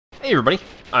Hey everybody,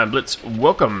 I'm Blitz.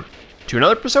 Welcome to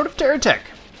another episode of Terra Tech.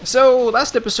 So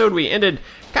last episode we ended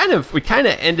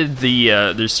ended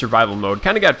the survival mode.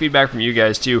 Kind of got feedback from you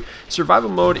guys too. Survival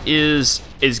mode is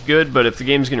good, but if the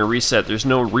game's gonna reset, there's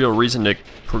no real reason to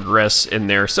progress in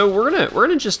there. So we're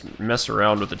gonna just mess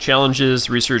around with the challenges,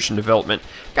 research and development.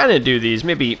 Kind of do these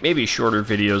maybe shorter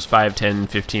videos, 5, 10,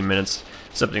 15 minutes.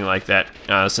 Something like that,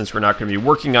 since we're not going to be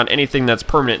working on anything that's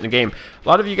permanent in the game. A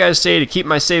lot of you guys say to keep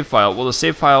my save file. Well, the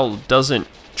save file doesn't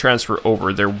transfer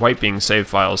over. They're wiping save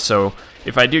files, so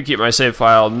if I do keep my save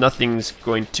file, nothing's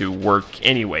going to work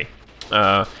anyway.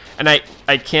 And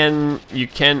you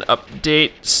can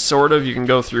update, sort of. You can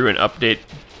go through and update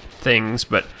things,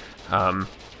 but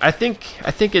I think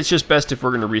it's just best if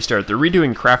we're going to restart. They're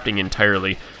redoing crafting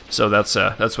entirely, so that's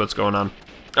what's going on.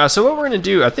 So what we're going to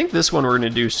do, I think this one we're going to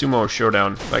do Sumo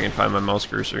Showdown, if I can find my mouse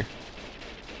cursor.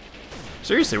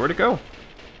 Seriously, where'd it go?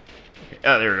 Okay,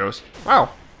 there it goes. Wow.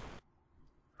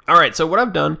 Alright, so what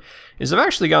I've done is I've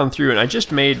actually gone through and I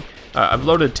just made, I've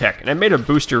loaded tech, and I made a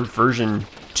booster version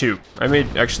 2. I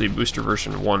made, actually, booster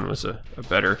version 1 was a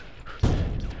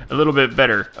little bit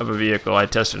better of a vehicle. I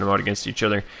tested them out against each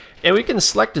other. And we can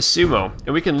select a Sumo,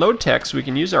 and we can load tech, so we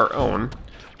can use our own,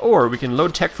 or we can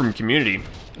load tech from community.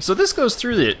 So this goes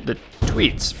through the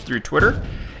tweets through Twitter,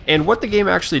 and what the game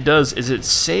actually does is it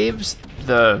saves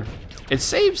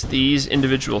these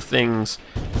individual things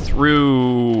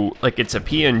through, like, it's a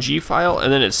PNG file,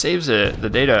 and then it saves the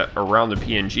data around the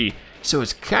PNG. So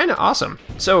it's kind of awesome.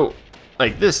 So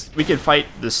like this, we could fight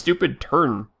the stupid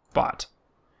turn bot,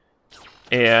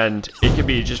 and it could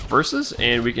be just versus,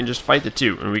 and we can just fight the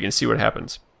two, and we can see what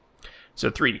happens. So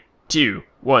 3, 2,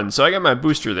 1. So I got my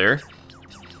booster there.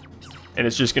 And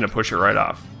it's just going to push it right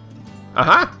off.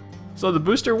 Aha! So the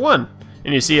booster won.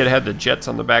 And you see it had the jets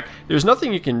on the back. There's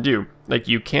nothing you can do. Like,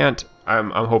 you can't... I'm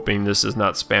hoping this is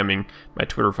not spamming my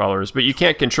Twitter followers. But you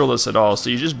can't control this at all. So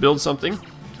you just build something.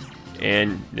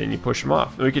 And then you push them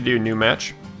off. And we could do a new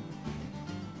match.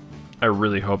 I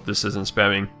really hope this isn't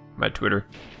spamming my Twitter.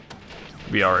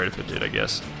 It'd be alright if it did, I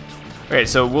guess. Okay,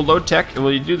 so we'll load tech. And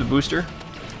we'll do the booster.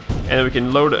 And then we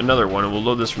can load another one, and we'll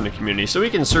load this from the community. So we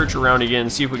can search around again,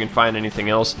 see if we can find anything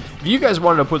else. If you guys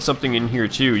wanted to put something in here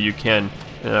too, you can,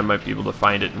 and I might be able to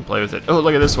find it and play with it. Oh,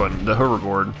 look at this one, the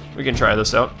hoverboard. We can try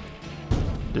this out.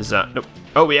 Design, nope.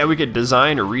 Oh yeah, we could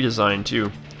design or redesign too.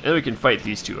 And then we can fight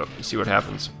these two up and see what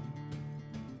happens.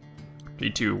 3,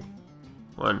 2,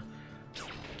 1.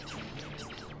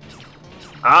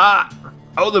 Ah!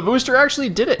 Oh, the booster actually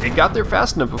did it. It got there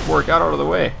fast enough before it got out of the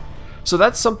way. So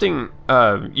that's something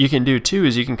you can do too,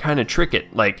 is you can kind of trick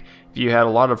it. Like, if you had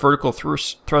a lot of vertical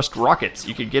thrust rockets,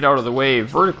 you could get out of the way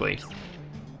vertically.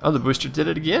 Oh, the booster did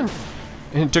it again.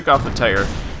 And it took off the tire.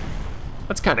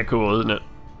 That's kind of cool, isn't it?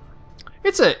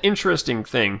 It's an interesting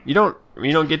thing. You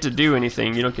don't get to do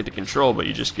anything, you don't get to control, but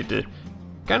you just get to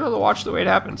kind of watch the way it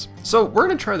happens. So we're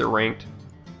going to try the ranked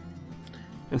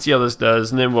and see how this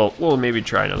does, and then we'll maybe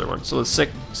try another one. So let's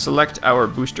select our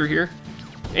booster here.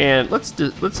 And let's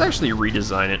actually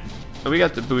redesign it. We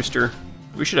got the booster.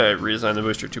 We should have redesigned the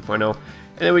booster 2.0. And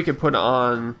then we could put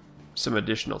on some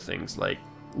additional things, like,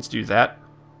 let's do that.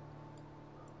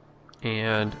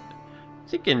 And I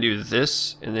think I can do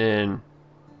this, and then...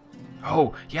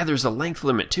 Oh, yeah, there's a length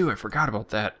limit too. I forgot about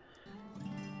that.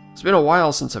 It's been a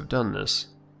while since I've done this.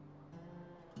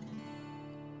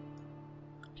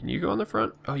 Can you go on the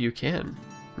front? Oh, you can.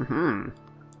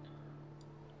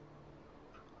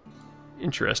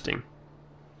 Interesting.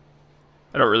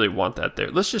 I don't really want that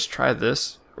there. Let's just try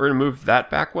this. We're going to move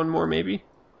that back one more, maybe.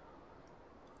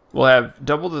 We'll have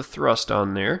double the thrust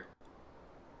on there.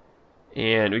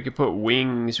 And we could put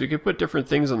wings. We could put different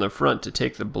things on the front to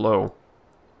take the blow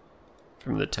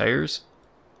from the tires.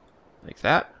 Like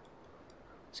that.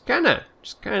 Just kind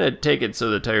of take it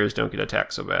so the tires don't get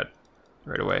attacked so bad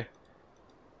right away.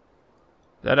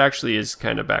 That actually is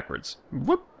kind of backwards.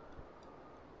 Whoop.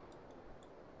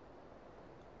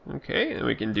 Okay, and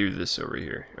we can do this over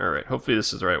here. Alright, hopefully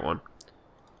this is the right one.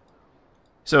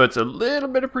 So it's a little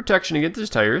bit of protection against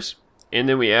these tires. And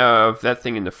then we have that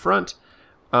thing in the front.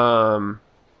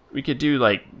 We could do,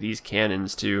 like, these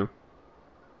cannons, too.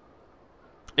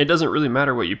 It doesn't really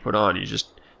matter what you put on. It's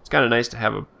kind of nice to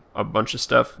have a bunch of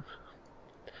stuff.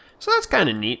 So that's kind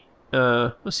of neat.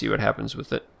 Let's see what happens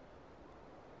with it.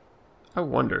 I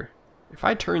wonder, if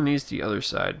I turn these to the other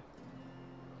side...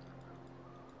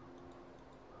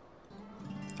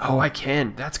 Oh, I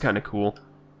can. That's kind of cool.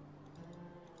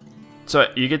 So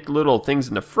you get the little things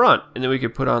in the front, and then we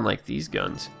could put on, like, these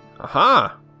guns.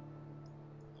 Aha!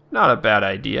 Not a bad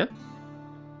idea.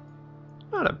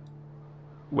 Not a...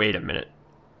 Wait a minute.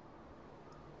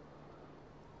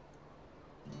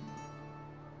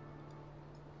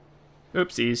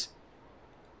 Oopsies.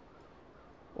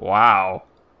 Wow.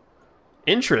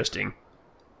 Interesting.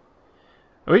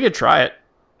 We could try it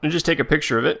and just take a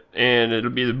picture of it, and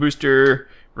it'll be the booster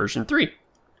version 3.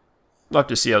 We'll have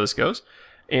to see how this goes.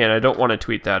 And I don't want to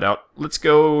tweet that out. Let's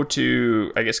go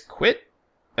to, I guess, quit.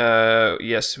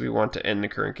 Yes, we want to end the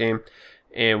current game.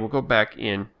 And we'll go back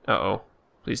in. Uh-oh.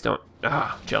 Please don't.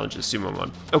 Challenges Sumo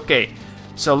mode. Okay.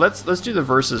 So let's do the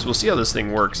verses. We'll see how this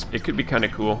thing works. It could be kind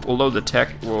of cool. We'll load the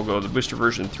tech. We'll go to the booster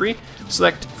version 3.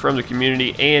 Select from the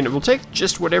community. And we'll take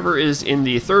just whatever is in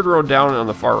the third row down on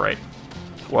the far right.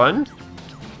 1,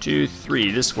 2,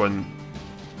 3. This one.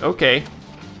 Okay.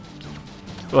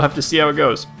 We'll have to see how it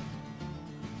goes.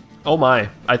 Oh my.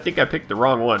 I think I picked the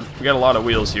wrong one. We got a lot of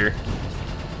wheels here.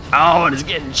 Oh, and it's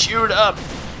getting chewed up.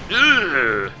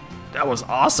 Ugh, that was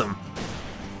awesome.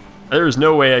 There's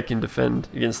no way I can defend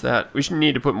against that. We should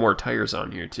need to put more tires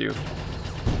on here too.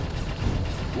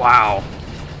 Wow.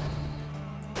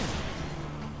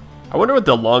 I wonder what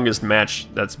the longest match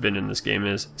that's been in this game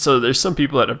is. So there's some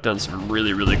people that have done some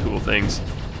really, really cool things.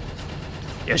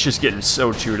 Yeah, it's just getting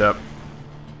so chewed up.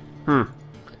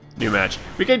 New match.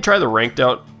 We can try the ranked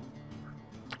out.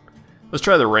 Let's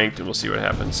try the ranked and we'll see what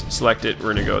happens. Select it.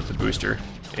 We're going to go with the booster.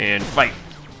 And fight.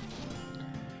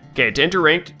 Okay, to enter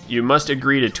ranked, you must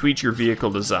agree to tweet your vehicle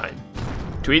design.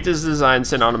 Tweet this design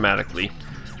sent automatically.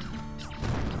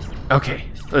 Okay,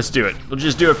 let's do it. We'll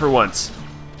just do it for once.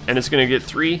 And it's going to get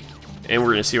 3, and we're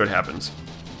going to see what happens.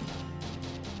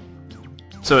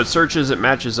 So it searches, it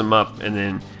matches them up, and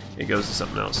then it goes to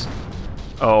something else.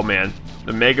 Oh man,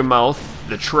 the Mega Mouth,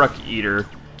 the Truck Eater,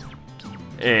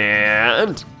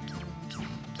 and...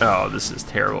 oh, this is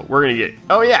terrible. We're gonna get...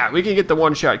 oh yeah, we can get the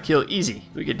one-shot kill easy.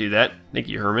 We could do that. Thank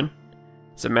you, Herman.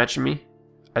 Is it matching me?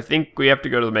 I think we have to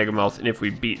go to the Mega Mouth, and if we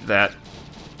beat that...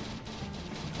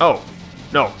 oh,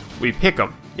 no. We pick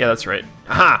them. Yeah, that's right.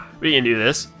 Aha! We can do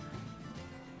this.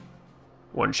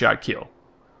 One-shot kill.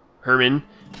 Herman,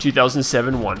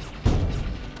 2007-1.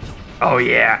 Oh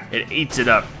yeah, it eats it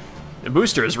up. The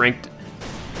booster is ranked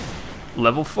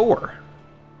level 4.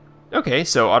 Okay,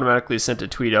 so automatically sent a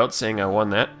tweet out saying I won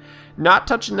that. Not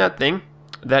touching that thing.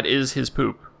 That is his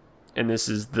poop. And this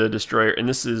is the destroyer. And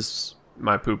this is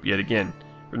my poop yet again.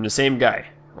 From the same guy.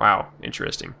 Wow,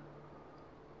 interesting.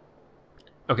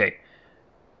 Okay.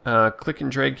 Click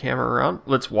and drag camera around.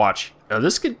 Let's watch. Now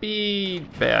this could be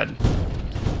bad.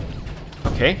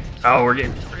 Okay. Oh, we're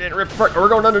getting ripped apart. We're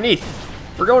going underneath.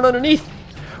 We're going underneath.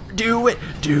 Do it.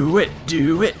 Do it.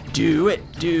 Do it. Do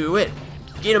it. Do it.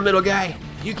 Get him, little guy.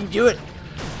 You can do it.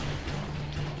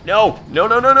 No. No,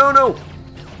 no, no, no, no.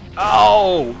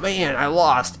 Oh, man, I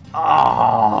lost.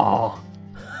 Oh.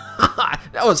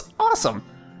 That was awesome.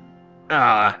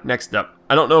 Next up.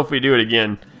 I don't know if we do it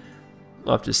again.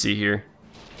 We'll have to see here.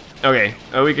 Okay.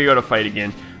 Oh, we could go to fight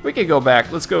again. We could go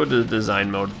back. Let's go to the design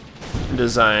mode.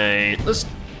 Design.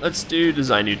 Let's do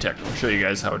design new tech. I'll show you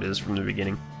guys how it is from the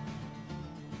beginning.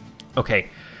 Okay.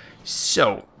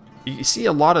 So, you see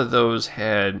a lot of those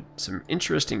had some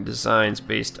interesting designs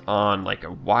based on like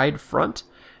a wide front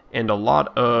and a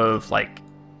lot of like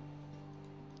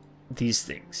these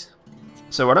things.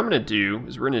 So what I'm going to do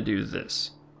is we're going to do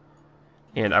this.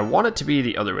 And I want it to be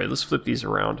the other way. Let's flip these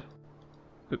around.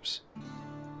 Oops.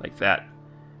 Like that.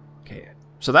 Okay.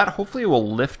 So that hopefully will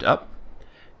lift up.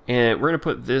 And we're going to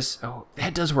put this... oh,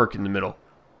 that does work in the middle.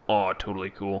 Oh, totally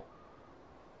cool.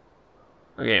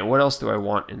 Okay, and what else do I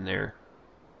want in there?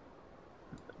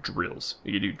 Drills.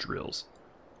 We can do drills.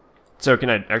 So can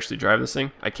I actually drive this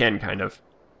thing? I can, kind of.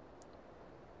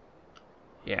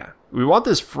 Yeah. We want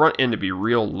this front end to be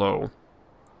real low.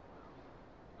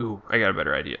 Ooh, I got a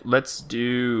better idea. Let's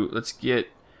get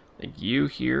like you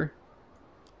here.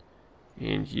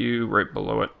 And you right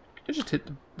below it. I just hit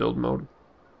the build mode.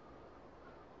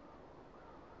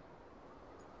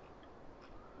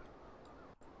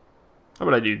 How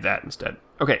about I do that instead?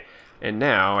 Okay, and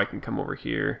now I can come over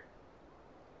here.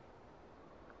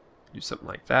 Do something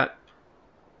like that.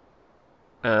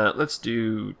 Let's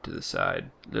do to the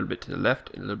side, a little bit to the left,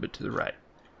 and a little bit to the right.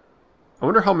 I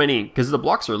wonder how many, because the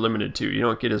blocks are limited too. You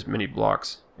don't get as many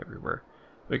blocks everywhere.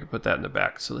 We can put that in the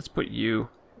back. So let's put you,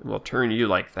 and we'll turn you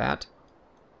like that.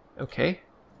 Okay.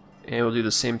 And we'll do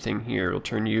the same thing here. We'll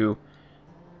turn you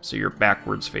so you're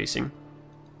backwards facing.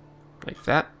 Like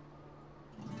that.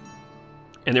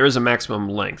 And there is a maximum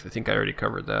length. I think I already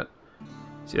covered that.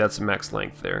 See, that's the max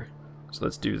length there. So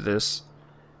let's do this.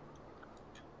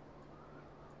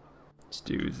 Let's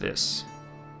do this.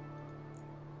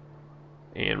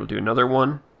 And we'll do another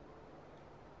one.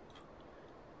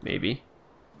 Maybe.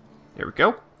 There we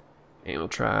go. And we'll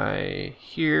try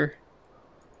here.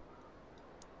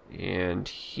 And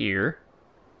here.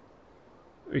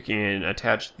 we can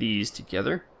attach these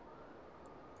together.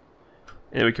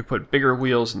 And we can put bigger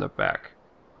wheels in the back.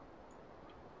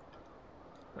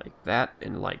 Like that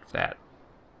and like that.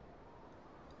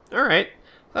 Alright,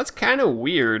 that's kind of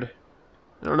weird.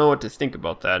 I don't know what to think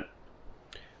about that.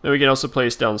 Then we can also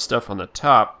place down stuff on the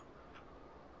top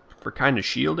for kind of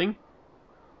shielding.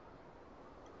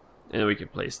 And then we can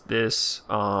place this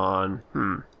on...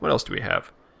 what else do we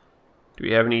have? Do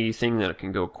we have anything that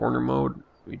can go corner mode?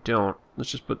 We don't.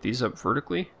 Let's just put these up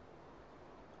vertically.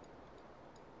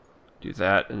 Do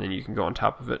that, and then you can go on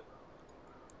top of it.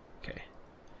 Okay.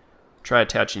 Try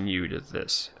attaching you to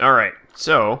this. Alright,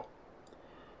 so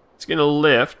it's going to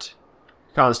lift.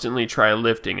 Constantly try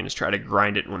lifting and just try to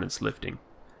grind it when it's lifting.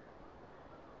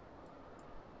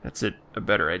 That's a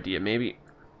better idea, maybe.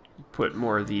 Put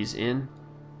more of these in.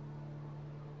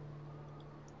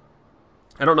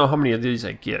 I don't know how many of these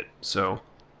I get, so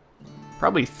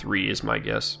probably 3 is my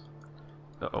guess.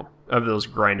 Uh-oh. Of those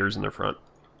grinders in the front.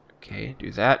 Okay,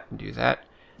 do that, and do that,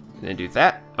 and then do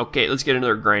that. Okay, let's get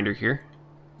another grinder here.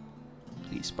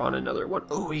 Please spawn another one.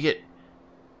 Oh, we get...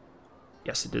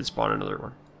 Yes, it did spawn another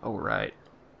one. All right.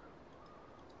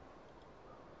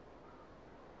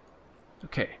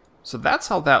 Okay, so that's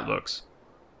how that looks.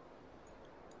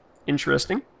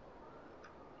 Interesting.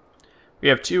 We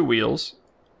have 2 wheels.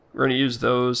 We're going to use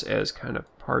those as kind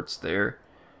of parts there.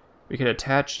 We can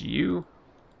attach you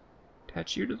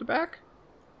to the back.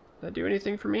 Does that do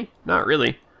anything for me? Not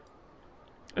really.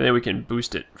 And then we can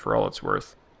boost it for all it's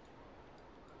worth.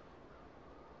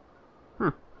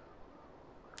 Come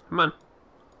on.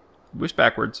 Boost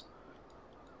backwards.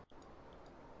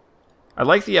 I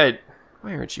like the idea.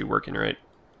 Why aren't you working right?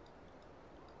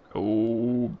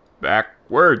 Oh,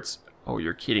 backwards. Oh,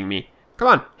 you're kidding me. Come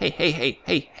on. Hey, hey, hey,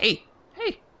 hey, hey,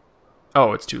 hey.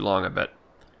 Oh, it's too long, I bet.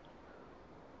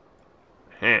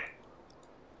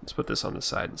 Let's put this on the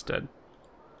side instead.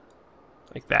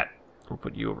 Like that. We'll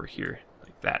put you over here.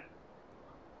 Like that.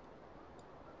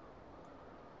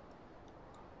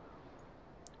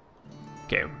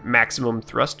 Okay, maximum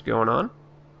thrust going on.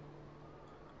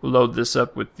 We'll load this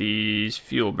up with these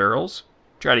fuel barrels.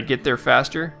 Try to get there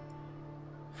faster.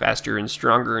 Faster and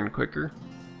stronger and quicker.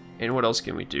 And what else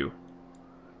can we do?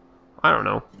 I don't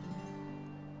know.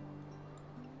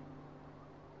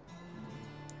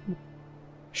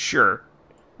 Sure.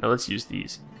 Now let's use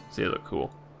these, because they look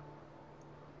cool.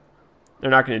 They're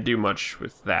not going to do much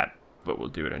with that, but we'll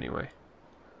do it anyway.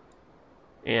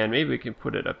 And maybe we can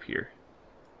put it up here.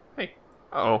 Hey.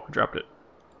 Uh-oh, I dropped it.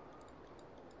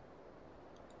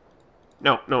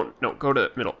 No, no, no, go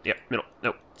to middle. Yep, middle.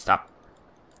 No, stop.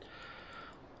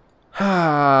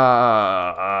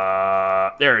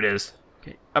 There it is.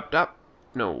 Okay, up top.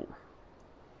 No.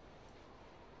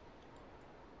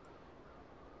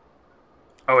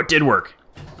 Oh, it did work.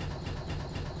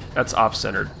 That's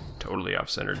off-centered. Totally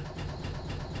off-centered.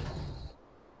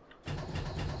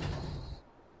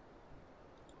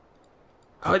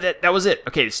 Oh, that was it.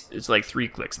 Okay, it's like 3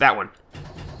 clicks. That one.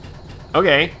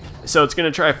 Okay, so it's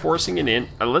going to try forcing it in.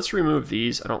 Let's remove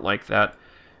these. I don't like that.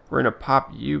 We're going to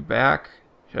pop you back.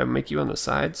 Should I make you on the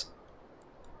sides?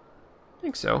 I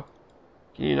think so.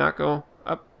 Can you not go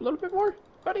up a little bit more,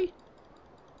 buddy?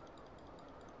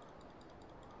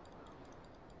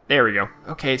 There we go.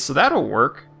 Okay, so that'll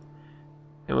work.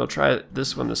 And we'll try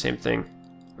this one, the same thing.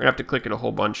 We're going to have to click it a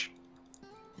whole bunch.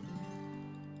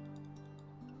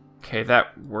 Okay,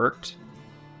 that worked.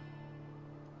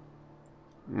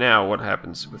 Now, what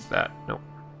happens with that? Nope.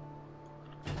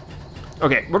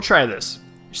 Okay, we'll try this.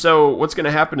 So, what's going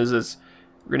to happen is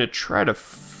we're going to try to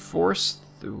force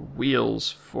the wheels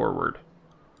forward.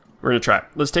 We're going to try it.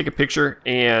 Let's take a picture,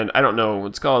 and I don't know,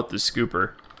 let's call it the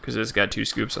scooper, because it's got 2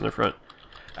 scoops on the front.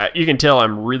 You can tell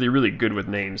I'm really, really good with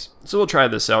names. So we'll try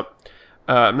this out.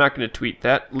 I'm not going to tweet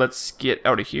that. Let's get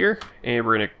out of here, and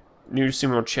we're going to new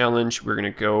Sumo challenge. We're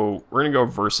gonna go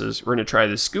versus. We're gonna try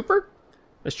the scooper.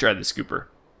 Let's try the scooper.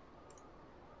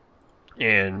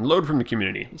 And load from the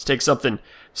community. Let's take something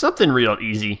real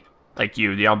easy, like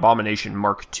the Abomination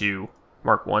Mark II,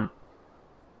 Mark 1.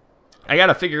 I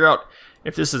gotta figure out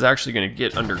if this is actually gonna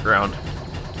get underground.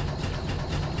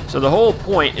 So the whole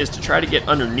point is to try to get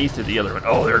underneath of the other one.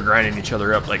 Oh, they're grinding each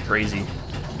other up like crazy.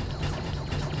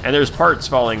 And there's parts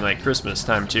falling like Christmas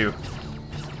time too.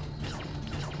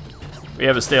 We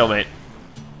have a stalemate.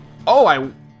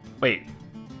 Oh, wait.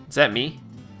 Is that me?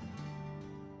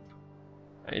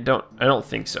 I don't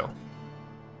think so.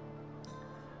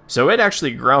 So it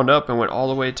actually ground up and went all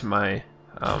the way to my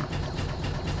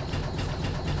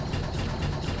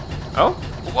Oh?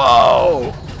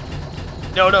 Whoa!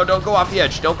 No, no, don't go off the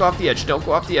edge. Don't go off the edge. Don't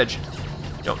go off the edge.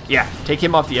 No, yeah, take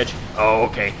him off the edge. Oh,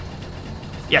 okay.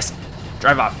 Yes!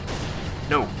 Drive off.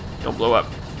 No, don't blow up.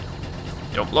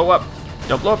 Don't blow up.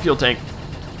 Don't blow up, fuel tank.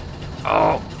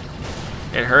 Oh,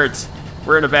 it hurts.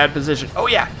 We're in a bad position. Oh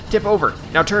yeah, tip over.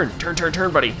 Now turn,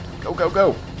 buddy. Go, go,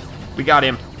 go. We got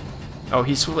him. Oh,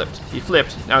 he flipped. He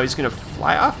flipped. Now he's gonna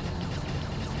fly off.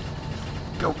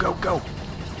 Go, go, go.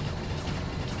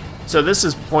 So this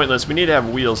is pointless. We need to have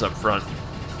wheels up front.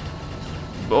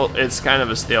 Well, it's kind of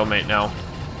a stalemate now.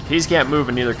 These can't move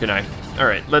and neither can I. All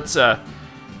right, let's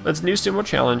new Sumo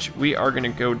challenge. We are gonna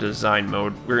go design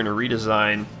mode. We're gonna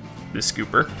redesign the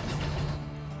scooper.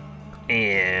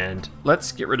 And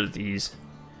let's get rid of these.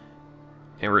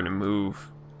 And we're gonna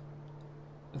move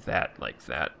that like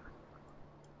that.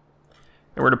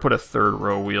 And we're gonna put a third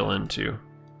row wheel in too.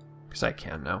 Because I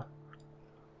can now.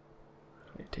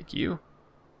 I take you.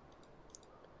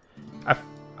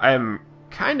 I'm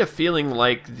kind of feeling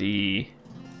like the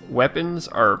weapons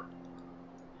are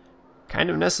kind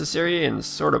of necessary and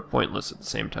sort of pointless at the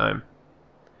same time.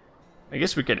 I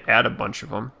guess we could add a bunch of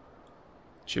them.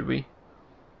 Should we?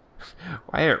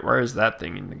 Why is that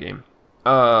thing in the game?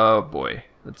 Oh boy,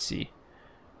 let's see.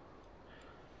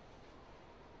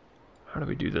 How do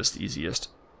we do this the easiest?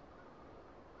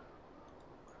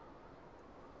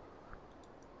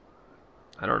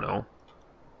 I don't know.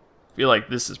 I feel like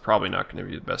this is probably not going to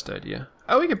be the best idea.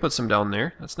 Oh, we can put some down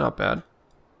there. That's not bad.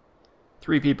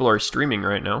 3 people are streaming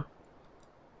right now.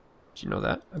 Did you know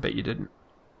that? I bet you didn't.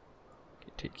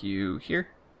 Okay, take you here.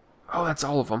 Oh, that's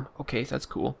all of them. Okay, that's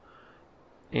cool.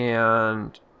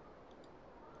 And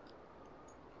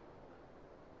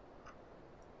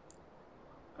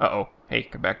uh-oh. Hey,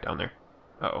 come back down there.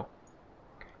 Uh-oh.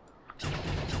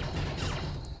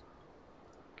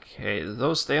 Okay, do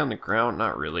those stay on the ground?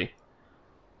 Not really.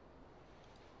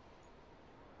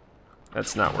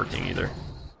 That's not working either.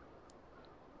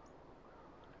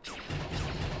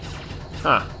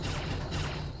 Huh.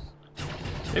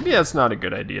 Maybe that's not a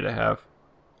good idea to have.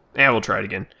 Yeah, we'll try it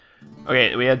again.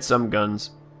 Okay, we had some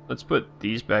guns. Let's put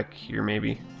these back here,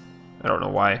 maybe. I don't know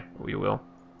why, but we will.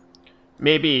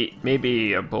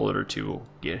 Maybe a bullet or two will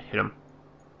hit him.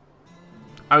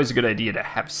 Always a good idea to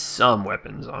have some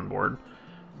weapons on board.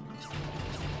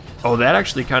 Oh, that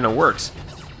actually kind of works.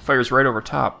 Fires right over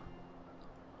top.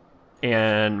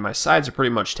 And my sides are pretty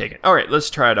much taken. Alright,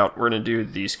 let's try it out. We're going to do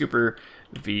the Scooper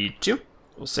V2.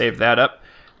 We'll save that up.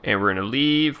 And we're going to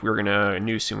leave. We're going to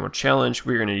new Sumo challenge.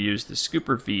 We're going to use the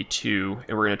Scooper V2.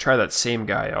 And we're going to try that same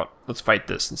guy out. Let's fight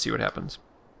this and see what happens.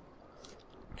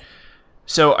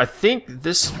 So I think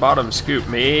this bottom scoop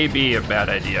may be a bad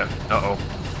idea. Uh-oh.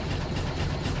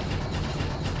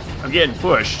 I'm getting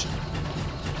pushed.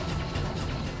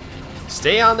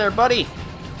 Stay on there, buddy.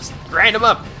 Just grind him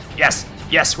up. Yes.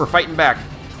 Yes, we're fighting back.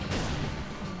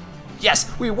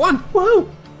 Yes, we won. Woohoo!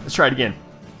 Let's try it again.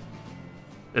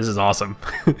 This is awesome.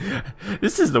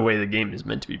 This is the way the game is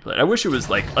meant to be played. I wish it was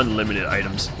like unlimited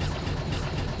items.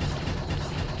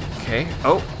 Okay.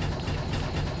 Oh.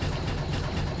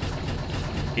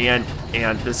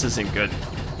 And this isn't good.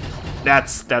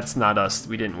 That's not us.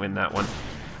 We didn't win that one.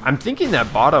 I'm thinking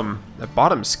that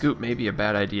bottom scoop may be a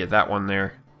bad idea. That one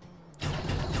there.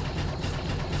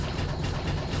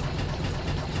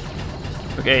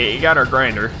 Okay, he got our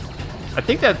grinder. I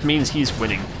think that means he's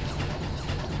winning.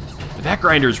 But that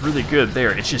grinder is really good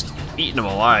there. It's just eating him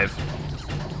alive.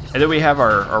 And then we have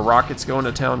our rockets going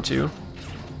to town too.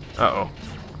 Uh-oh.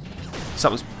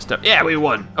 Something's messed up. Yeah, we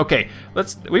won. Okay,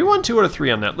 we won 2 out of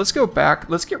 3 on that. Let's go back.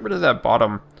 Let's get rid of that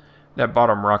bottom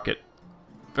rocket.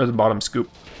 Or the bottom scoop.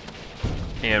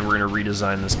 And we're gonna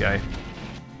redesign this guy.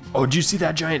 Oh, did you see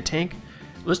that giant tank?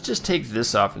 Let's just take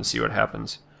this off and see what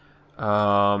happens.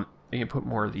 We can put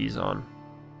more of these on.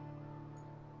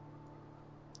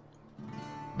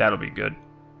 That'll be good.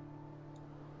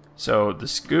 So the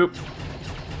scoop,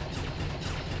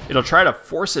 it'll try to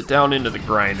force it down into the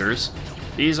grinders.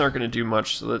 These aren't going to do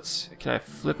much, so can I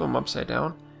flip them upside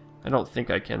down? I don't think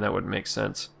I can, that would make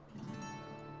sense.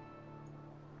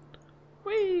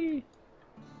 Whee!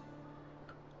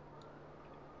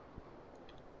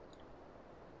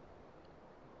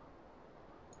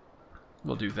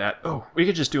 We'll do that. Oh, we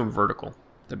could just do them vertical.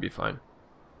 That'd be fine.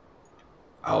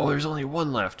 Oh, there's only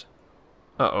one left.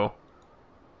 Uh-oh.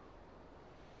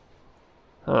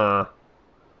 Huh.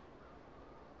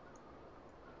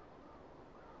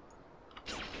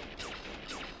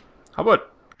 How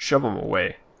about shove them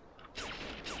away?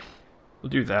 We'll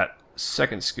do that.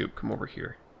 Second scoop, come over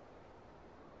here.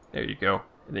 There you go.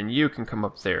 And then you can come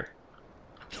up there.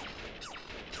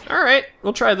 Alright,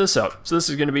 we'll try this out. So this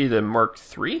is going to be the Mark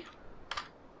III.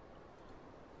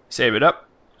 Save it up.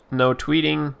 No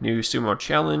tweeting. New Sumo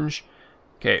challenge.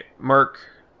 Okay, Mark,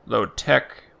 load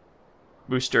tech.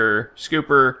 Booster,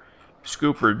 Scooper,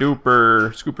 Scooper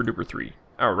Duper 3.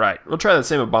 Alright, we'll try that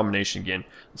same abomination again.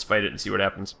 Let's fight it and see what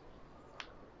happens.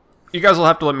 You guys will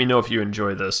have to let me know if you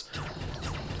enjoy this.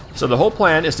 So the whole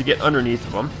plan is to get underneath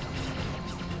of them.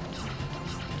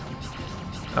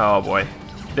 Oh boy.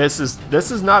 This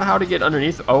is not how to get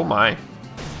underneath. Oh my.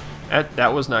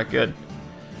 That was not good.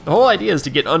 The whole idea is to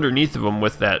get underneath of them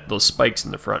with those spikes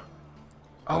in the front.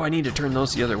 Oh, I need to turn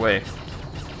those the other way.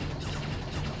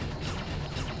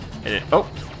 And oh,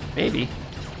 maybe.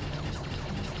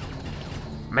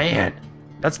 Man,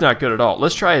 that's not good at all.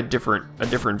 Let's try a different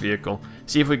vehicle.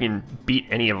 See if we can beat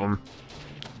any of them.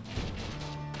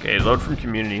 Okay, load from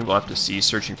community. We'll have to see.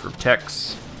 Searching for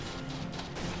techs.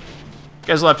 You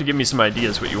guys will have to give me some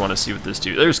ideas what you want to see with this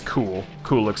too. There's Cool.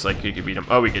 Cool looks like you could beat him.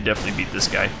 Oh, we could definitely beat this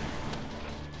guy.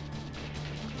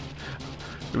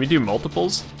 Can we do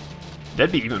multiples?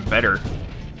 That'd be even better.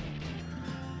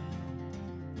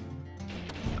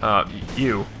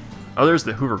 You. Oh, there's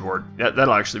the hoverboard.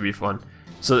 That'll actually be fun.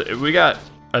 So we got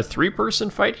a 3-person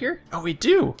fight here? Oh, we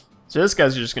do. So this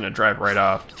guy's just gonna drive right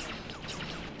off.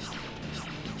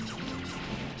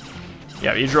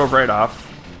 Yeah, he drove right off.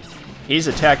 He's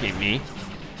attacking me.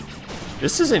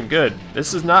 This isn't good.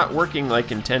 This is not working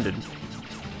like intended.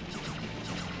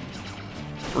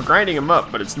 We're grinding him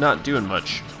up, but it's not doing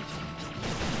much.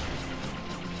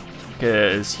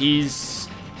 Because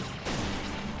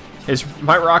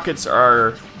my rockets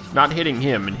are not hitting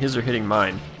him, and his are hitting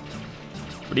mine.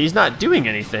 But he's not doing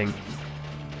anything.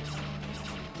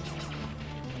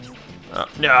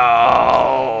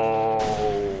 No!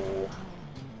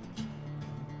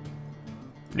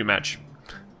 New match.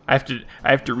 I have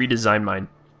to redesign mine.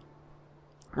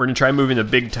 We're gonna try moving the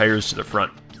big tires to the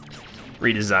front.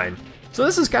 Redesign. So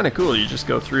this is kind of cool. You just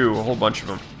go through a whole bunch of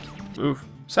them. Move.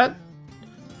 Set.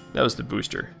 That was the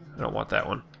booster. I don't want that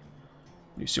one.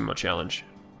 New Sumo challenge.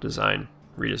 Design.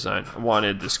 Redesign. I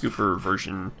wanted the Scooper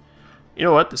version. You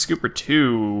know what? The Scooper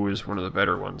 2 is one of the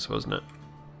better ones, wasn't it?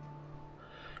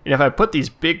 And if I put these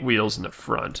big wheels in the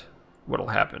front, what'll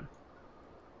happen?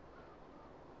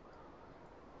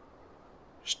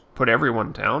 Just put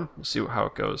everyone down? We'll see how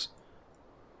it goes.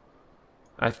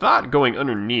 I thought going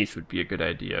underneath would be a good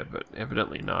idea, but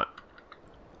evidently not.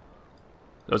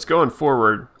 So it's going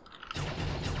forward.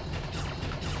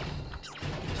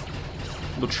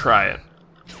 We'll try it.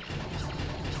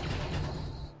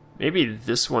 Maybe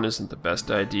this one isn't the best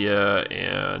idea,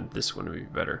 and this one would be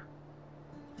better.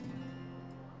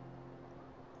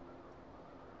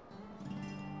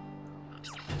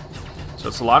 So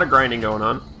it's a lot of grinding going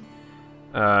on.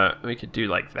 We could do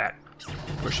like that.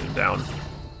 Push it down.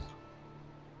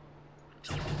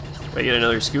 Do I get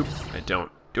another scoop? I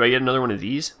don't. Do I get another one of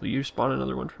these? Will you spawn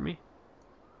another one for me?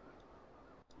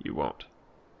 You won't.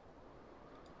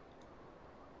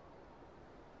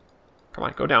 Come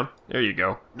on, go down. There you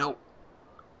go. No.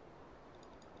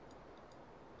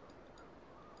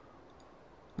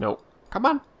 No. Come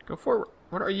on, go forward.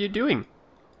 What are you doing?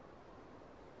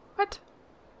 What?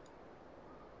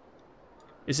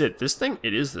 Is it this thing?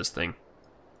 It is this thing.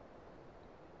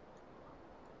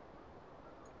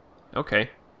 Okay.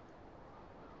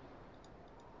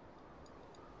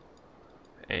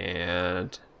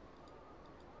 And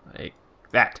like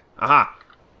that. Aha.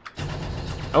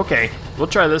 Okay, we'll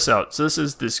try this out. So this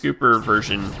is the Scooper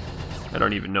version. I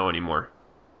don't even know anymore.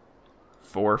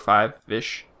 4 or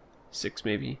 5-ish? 6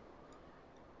 maybe?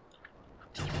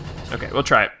 Okay, we'll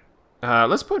try it.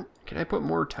 Let's put... Can I put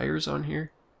more tires on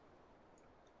here?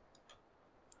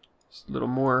 Just a little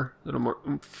more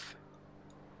oomph.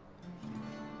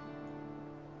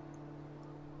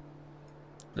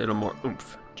 Little more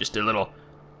oomph. Just a little.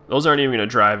 Those aren't even going to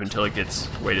drive until it gets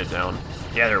weighted down.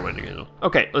 Yeah, they're weighted.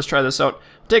 Okay, let's try this out.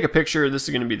 Take a picture. This is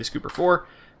going to be the Scooper 4.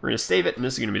 We're going to save it, and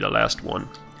this is going to be the last one.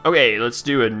 Okay, let's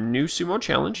do a new Sumo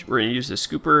challenge. We're going to use the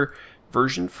Scooper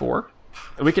version 4.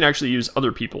 And we can actually use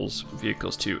other people's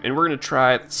vehicles too. And we're going to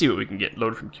try, let's see what we can get.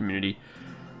 Load from community.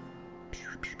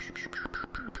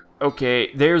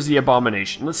 Okay, there's the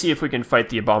Abomination. Let's see if we can fight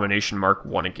the Abomination Mark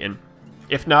 1 again.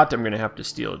 If not, I'm going to have to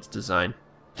steal its design.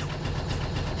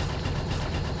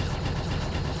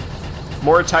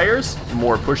 More tires,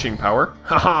 more pushing power.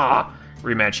 Haha!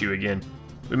 Rematch you again.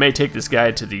 We may take this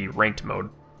guy to the ranked mode.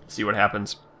 See what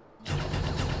happens.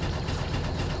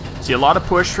 See a lot of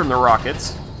push from the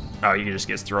rockets. Oh, he just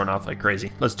gets thrown off like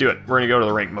crazy. Let's do it. We're going to go to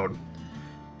the ranked mode.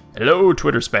 Hello,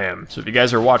 Twitter spam. So if you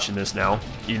guys are watching this now,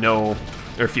 you know,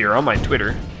 or if you're on my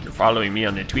Twitter, you're following me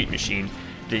on the tweet machine,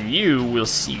 then you will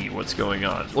see what's going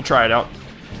on. We'll try it out.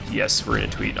 Yes, we're going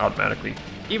to tweet automatically.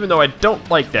 Even though I don't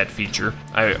like that feature,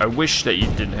 I wish that you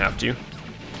didn't have to.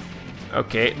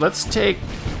 Okay, let's take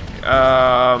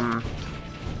Let's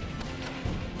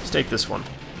take this one.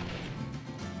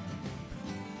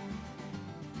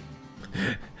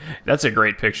 That's a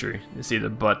great picture. You see the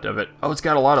butt of it. Oh, it's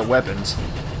got a lot of weapons.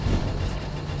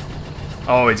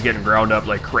 Oh, he's getting ground up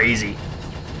like crazy.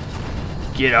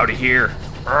 Get out of here.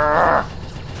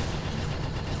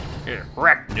 Get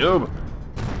wrecked, noob.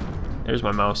 There's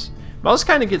my mouse. Mouse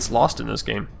kind of gets lost in this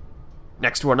game.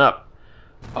 Next one up.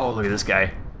 Oh, look at this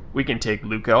guy. We can take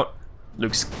Luke out.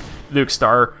 Luke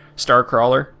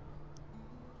Starcrawler.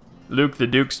 Luke the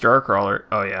Duke Starcrawler.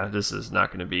 Oh yeah, this is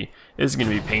not gonna be. This is gonna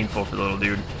be painful for the little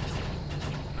dude.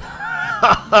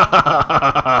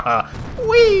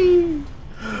 Whee!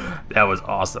 That was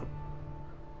awesome.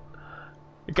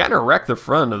 It kind of wrecked the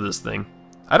front of this thing.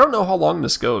 I don't know how long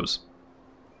this goes.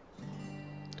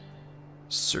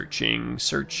 Searching,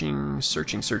 searching,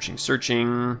 searching, searching,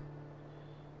 searching.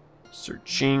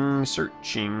 Searching,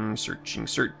 searching, searching,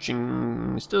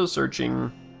 searching. Still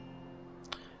searching.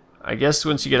 I guess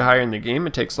once you get higher in the game,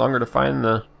 it takes longer to find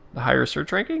the higher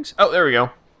search rankings. Oh, there we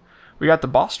go. We got the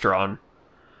Bostron.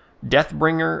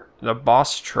 Deathbringer, the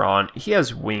Bostron. He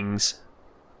has wings.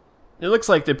 It looks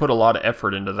like they put a lot of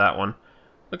effort into that one.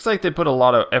 Looks like they put a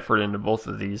lot of effort into both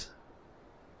of these.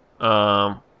 They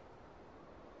don't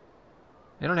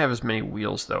have as many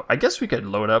wheels, though. I guess we could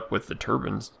load up with the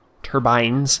turbines.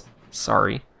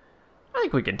 Sorry. I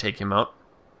think we can take him out.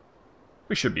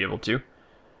 We should be able to.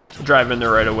 Drive in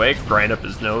there right away, grind up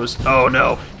his nose. Oh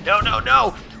no! No, no,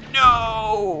 no!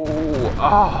 No!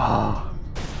 Oh.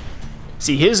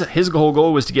 See, his whole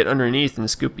goal was to get underneath and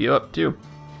scoop you up, too.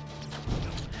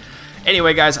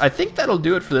 Anyway, guys, I think that'll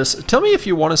do it for this. Tell me if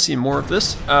you want to see more of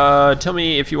this. Tell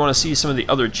me if you want to see some of the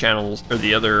other channels, or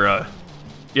the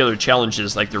other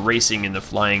challenges, like the racing and the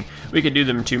flying. We could do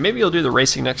them too. Maybe you'll do the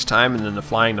racing next time, and then the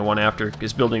flying the one after,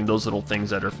 because building those little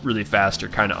things that are really fast are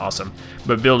kind of awesome.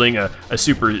 But building a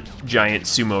super giant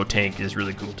sumo tank is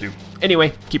really cool too.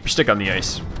 Anyway, keep your stick on the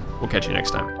ice. We'll catch you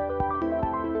next time.